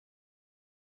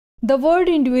The word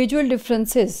individual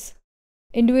differences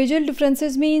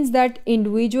means that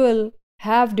individual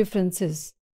have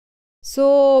differences.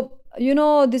 So,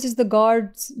 this is the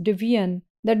God's division,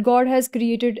 that God has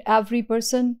created every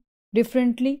person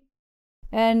differently.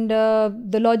 And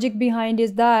the logic behind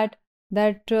is that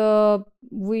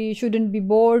we shouldn't be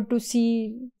bored to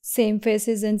see same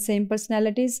faces and same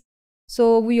personalities.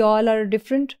 So we all are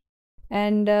different,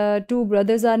 and two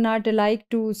brothers are not alike,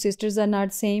 two sisters are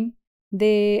not same.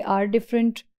 They are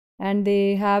different, and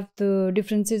they have the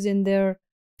differences in their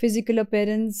physical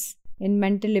appearance, in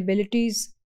mental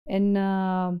abilities, in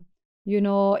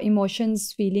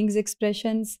emotions, feelings,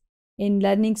 expressions, in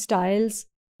learning styles,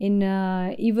 in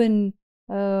even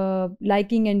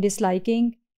liking and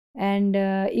disliking, and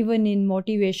even in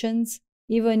motivations,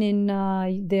 even in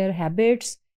their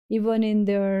habits, even in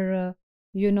their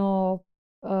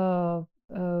uh,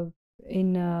 uh,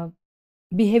 in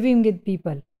behaving with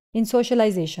people, in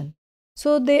socialization.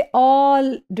 So they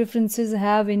all differences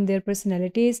have in their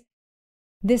personalities.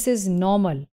 This is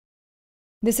normal.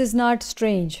 This is not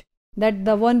strange that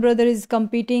the one brother is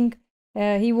competing.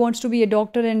 He wants to be a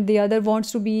doctor and the other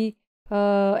wants to be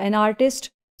an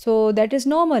artist. So that is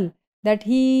normal, that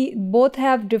he both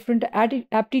have different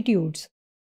aptitudes.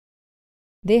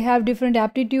 They have different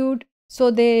aptitude,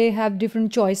 so they have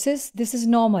different choices. This is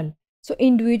normal. So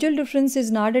individual difference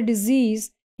is not a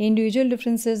disease. Individual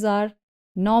differences are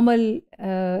normal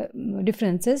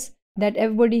differences that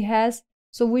everybody has.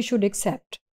 So we should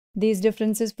accept these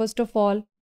differences first of all.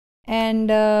 And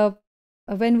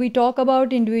when we talk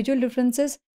about individual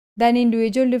differences, then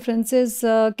individual differences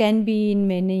can be in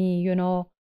many,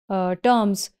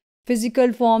 terms.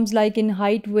 Physical forms like in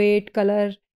height, weight,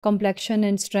 color, complexion,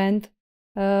 and strength.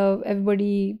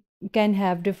 Everybody can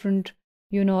have different,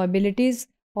 abilities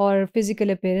or physical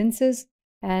appearances.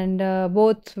 And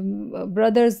both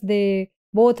brothers, they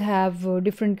both have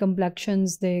different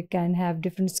complexions. They can have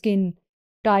different skin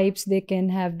types, they can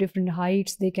have different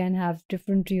heights, they can have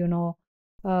different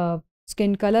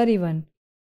skin color even.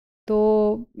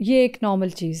 तो ये एक normal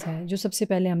चीज़ है जो सबसे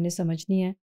पहले हमने समझनी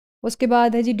है. उसके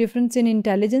बाद है जी difference in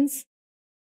intelligence.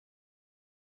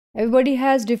 Everybody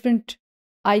has different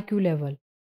IQ level,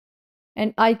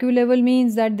 and IQ level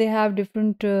means that they have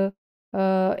different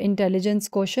intelligence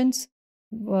quotients.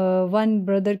 One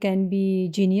brother can be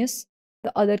genius,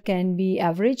 the other can be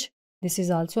average. This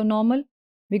is also normal,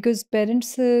 because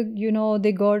parents,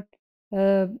 they got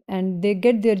and they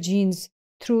get their genes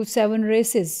through 7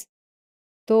 races.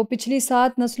 तो पिछली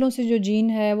 7 नस्लों से जो gene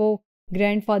है वो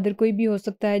grandfather कोई भी हो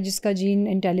सकता है जिसका जीन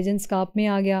इंटेलिजेंस का आप में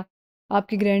आ गया.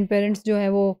 आपके ग्रैंड पेरेंट्स जो है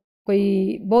वो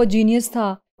कोई बहुत जीनियस था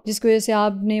जिसकी वजह से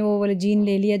आपने वो वाला जीन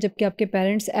ले लिया, जबकि आपके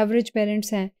पेरेंट्स एवरेज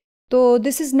पेरेंट्स हैं. तो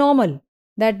this is normal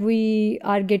that we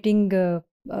are getting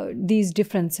these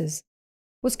differences.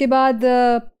 उसके बाद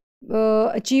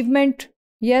अचीवमेंट,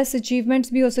 यस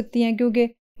अचीवमेंट्स भी हो सकती हैं, क्योंकि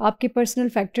आपके पर्सनल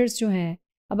फैक्टर्स जो हैं.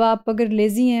 अब आप अगर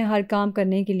लेज़ी हैं हर काम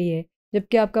करने के लिए,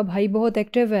 जबकि आपका भाई बहुत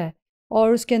एक्टिव है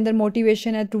और उसके अंदर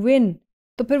मोटिवेशन है टू विन,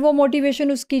 तो फिर वो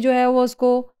मोटिवेशन उसकी जो है वो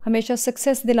उसको हमेशा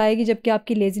सक्सेस दिलाएगी, जबकि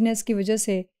आपकी लेज़ीनेस की वजह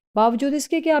से, बावजूद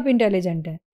इसके कि आप इंटेलिजेंट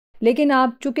हैं, लेकिन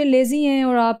आप चूँकि लेज़ी हैं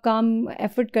और आप काम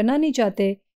एफर्ट करना नहीं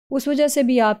चाहते, उस वजह से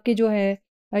भी आपके जो है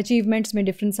अचीवमेंट्स में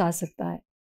डिफरेंस आ सकता है.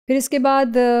 फिर इसके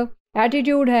बाद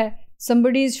एटीट्यूड है.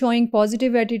 somebody is showing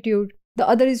positive attitude, the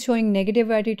other is showing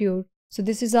negative attitude, so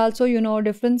this is also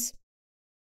difference.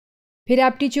 फिर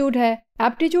एप्टीट्यूड है.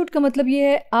 एप्टीट्यूड का मतलब ये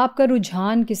है आपका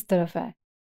रुझान किस तरफ है.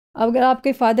 अगर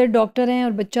आपके फादर डॉक्टर हैं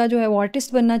और बच्चा जो है वो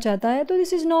आर्टिस्ट बनना चाहता है तो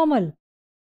दिस इज़ नॉर्मल.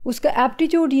 उसका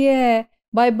एप्टीट्यूड ये है,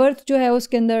 बाय बर्थ जो है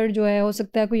उसके अंदर जो है हो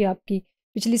सकता है कोई आपकी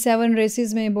पिछली 7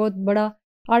 रेसेस में बहुत बड़ा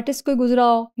आर्टिस्ट कोई गुजरा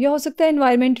हो, या हो सकता है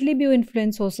इन्वायरमेंटली भी वो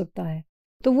इन्फ्लुएंस हो सकता है.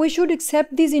 तो we should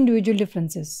accept these individual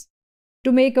differences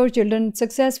to make our children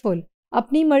successful.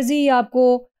 अपनी मर्ज़ी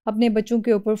आपको अपने बच्चों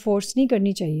के ऊपर फोर्स नहीं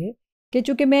करनी चाहिए कि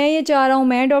चूँकि मैं ये चाह रहा हूँ,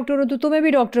 मैं डॉक्टर हूँ तो तुम्हें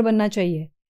भी डॉक्टर बनना चाहिए.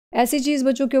 ऐसी चीज़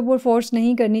बच्चों के ऊपर फोर्स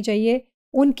नहीं करनी चाहिए.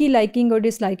 उनकी लाइकिंग और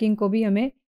डिसलाइकिंग को भी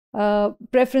हमें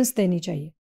प्रेफरेंस देनी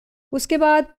चाहिए. उसके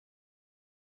बाद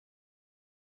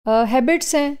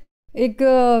हैबिट्स हैं. एक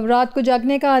रात को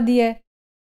जागने का आदी है,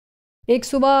 एक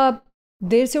सुबह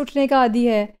देर से उठने का आदी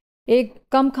है, एक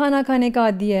कम खाना खाने का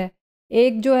आदी है,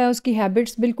 एक जो है उसकी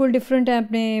हैबिट्स बिल्कुल डिफरेंट है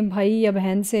अपने भाई या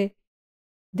बहन से.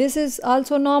 This is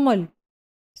also normal.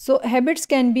 So habits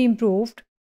can be improved,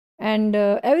 and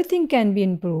everything can be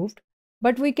improved,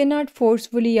 but we cannot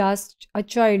forcefully ask a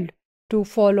child to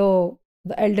follow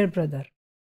the elder brother.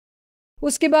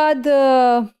 उसके बाद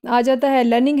आ जाता है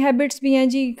लर्निंग हैबिट्स भी हैं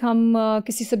जी. हम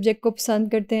किसी सब्जेक्ट को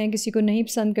पसंद करते हैं, किसी को नहीं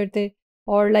पसंद करते,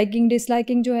 और लाइकिंग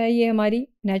डिसलाइकिंग जो है ये हमारी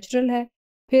नेचुरल है.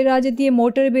 फिर आ जाती है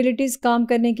मोटर एबिलिटीज़, काम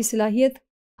करने की सलाहियत।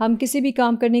 हम किसी भी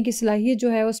काम करने की सलाहियत जो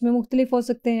है उसमें मुख्तलिफ हो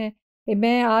सकते हैं।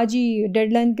 मैं आज ही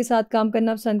डेडलाइन के साथ काम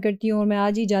करना पसंद करती हूँ और मैं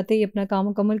आज ही जाते ही अपना काम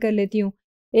मुकम्मल कर लेती हूँ।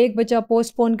 एक बच्चा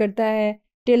पोस्टपोन करता है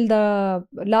टिल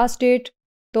द लास्ट डेट,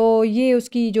 तो ये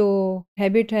उसकी जो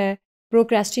हैबिट है,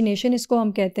 प्रोक्रेस्टिनेशन इसको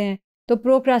हम कहते हैं। तो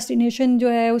प्रोक्रेस्टिनेशन जो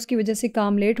है उसकी वजह से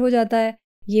काम लेट हो जाता है।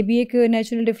 ये भी एक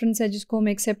नेचुरल डिफरेंस है जिसको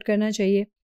हमें एक्सेप्ट करना चाहिए।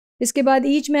 इसके बाद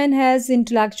each man has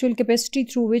intellectual capacity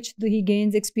through which he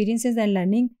gains experiences and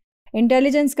learning.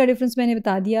 Intelligence का डिफरेंस मैंने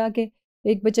बता दिया कि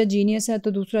एक बच्चा जीनियस है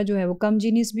तो दूसरा जो है वो कम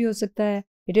जीनियस भी हो सकता है,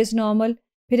 इट इज़ नॉर्मल।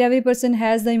 फिर every person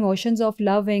has the emotions of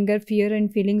love, anger, fear and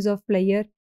feelings of player,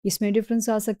 इसमें डिफरेंस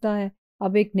आ सकता है।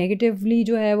 अब एक नेगेटिवली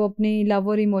जो है वो अपनी लव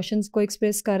और इमोशंस को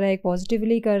एक्सप्रेस कर रहा है, एक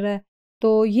पॉजिटिवली कर रहा है,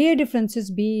 तो ये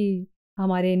डिफरेंसेस भी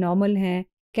हमारे नॉर्मल हैं,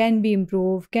 can be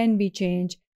improve, can be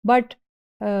change, but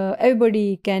everybody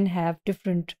can have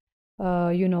different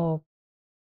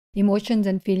emotions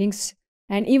and feelings,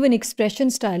 and even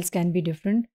expression styles can be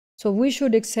different, so we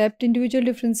should accept individual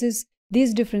differences.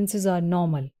 These differences are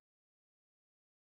normal.